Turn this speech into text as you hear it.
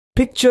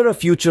Picture a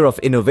future of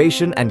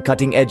innovation and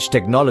cutting-edge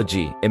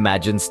technology.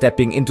 Imagine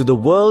stepping into the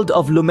world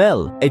of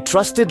Lumel, a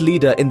trusted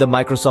leader in the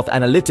Microsoft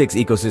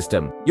Analytics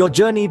ecosystem. Your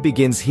journey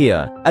begins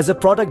here as a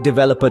product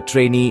developer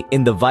trainee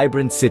in the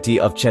vibrant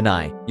city of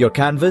Chennai. Your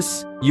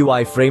canvas,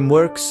 UI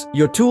frameworks,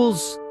 your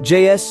tools,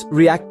 JS,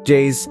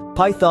 React.js,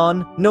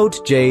 Python,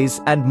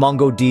 Node.js, and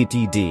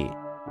Mongo.db.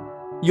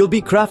 You'll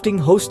be crafting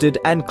hosted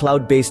and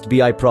cloud-based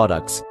BI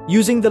products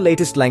using the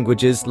latest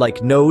languages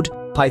like Node,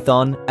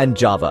 Python, and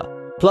Java.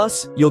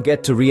 Plus, you'll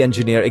get to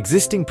re-engineer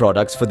existing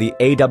products for the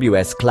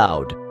AWS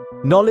cloud.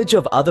 Knowledge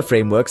of other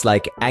frameworks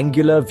like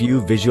Angular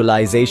View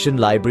visualization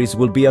libraries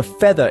will be a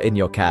feather in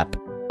your cap.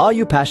 Are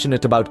you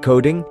passionate about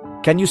coding?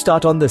 Can you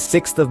start on the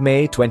 6th of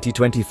May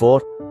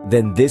 2024?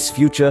 Then this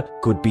future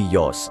could be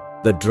yours.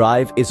 The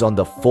drive is on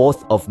the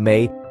 4th of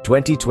May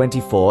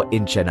 2024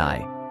 in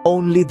Chennai.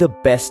 Only the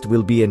best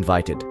will be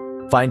invited.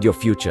 Find your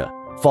future.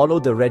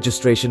 Follow the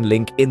registration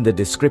link in the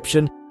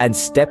description and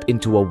step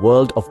into a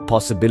world of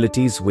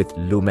possibilities with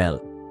Lumel.